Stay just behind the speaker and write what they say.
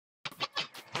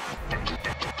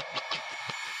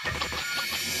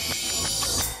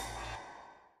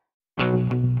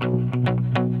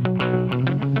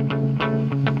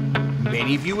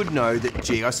Many of you would know that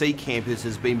GIC Campers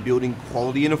has been building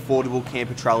quality and affordable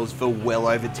camper trailers for well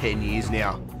over 10 years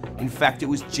now. In fact, it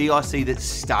was GIC that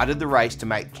started the race to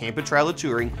make camper trailer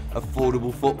touring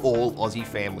affordable for all Aussie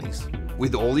families.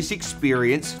 With all this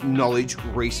experience, knowledge,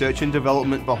 research and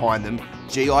development behind them,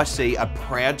 GIC are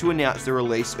proud to announce the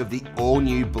release of the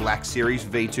all-new Black Series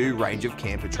V2 range of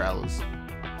camper trailers.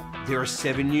 There are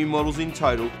 7 new models in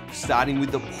total, starting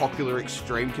with the popular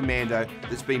Extreme Commando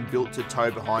that's been built to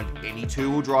tow behind any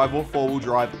 2-wheel drive or 4-wheel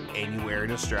drive anywhere in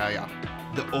Australia.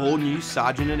 The all-new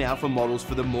Sergeant and Alpha models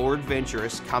for the more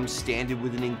adventurous come standard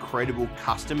with an incredible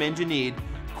custom-engineered,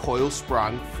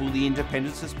 coil-sprung, fully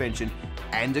independent suspension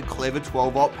and a clever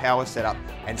 12-volt power setup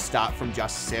and start from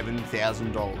just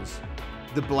 $7,000.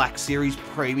 The Black Series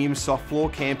premium soft floor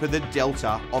camper, the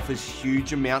Delta, offers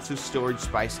huge amounts of storage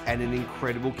space and an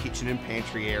incredible kitchen and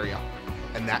pantry area.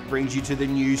 And that brings you to the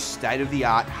new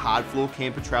state-of-the-art hard floor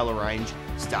camper trailer range,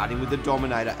 starting with the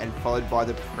Dominator and followed by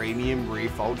the premium rear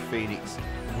fold Phoenix,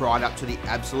 right up to the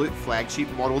absolute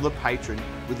flagship model, the Patron,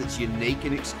 with its unique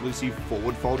and exclusive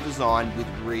forward fold design with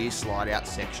rear slide out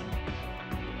section.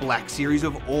 Black Series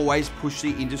have always pushed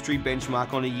the industry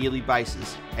benchmark on a yearly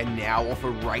basis and now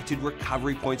offer rated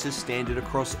recovery points as standard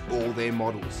across all their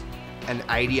models. An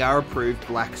ADR approved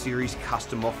Black Series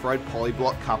custom off-road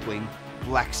polyblock coupling,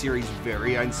 Black Series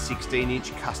very own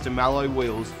 16-inch custom alloy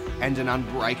wheels and an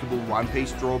unbreakable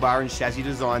one-piece drawbar and chassis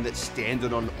design that's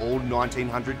standard on all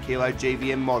 1900 kilo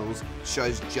GVM models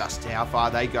shows just how far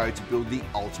they go to build the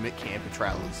ultimate camper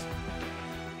trailers.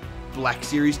 Black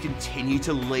Series continue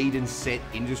to lead and set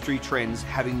industry trends,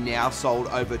 having now sold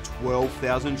over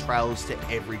 12,000 trailers to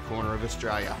every corner of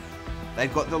Australia.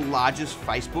 They've got the largest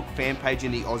Facebook fan page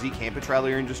in the Aussie camper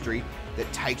trailer industry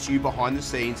that takes you behind the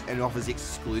scenes and offers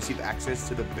exclusive access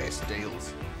to the best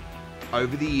deals.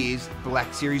 Over the years,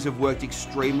 Black Series have worked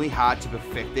extremely hard to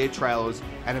perfect their trailers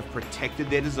and have protected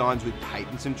their designs with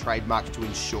patents and trademarks to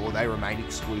ensure they remain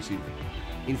exclusive.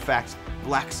 In fact,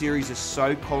 Black Series are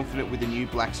so confident with the new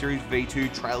Black Series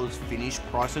V2 trailer's finish,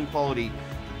 price and quality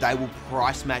that they will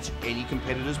price match any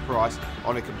competitor's price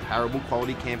on a comparable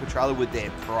quality camper trailer with their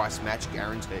price match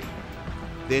guarantee.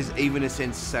 There's even a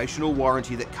sensational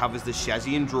warranty that covers the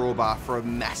chassis and drawbar for a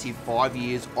massive 5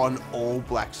 years on all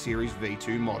Black Series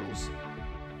V2 models.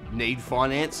 Need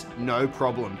finance? No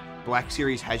problem. Black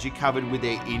Series has you covered with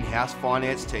their in-house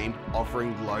finance team,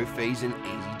 offering low fees and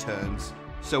easy terms.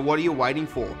 So what are you waiting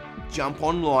for? Jump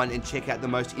online and check out the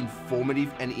most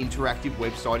informative and interactive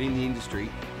website in the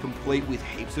industry, complete with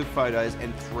heaps of photos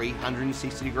and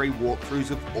 360-degree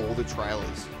walkthroughs of all the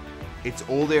trailers. It's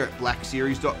all there at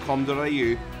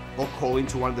blackseries.com.au or call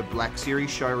into one of the Black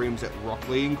Series showrooms at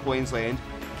Rocklea in Queensland,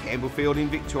 Campbellfield in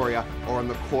Victoria, or on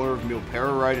the corner of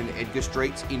Milperra Road and Edgar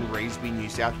Streets in Revesby, New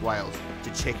South Wales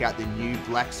to check out the new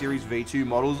Black Series V2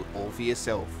 models all for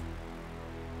yourself.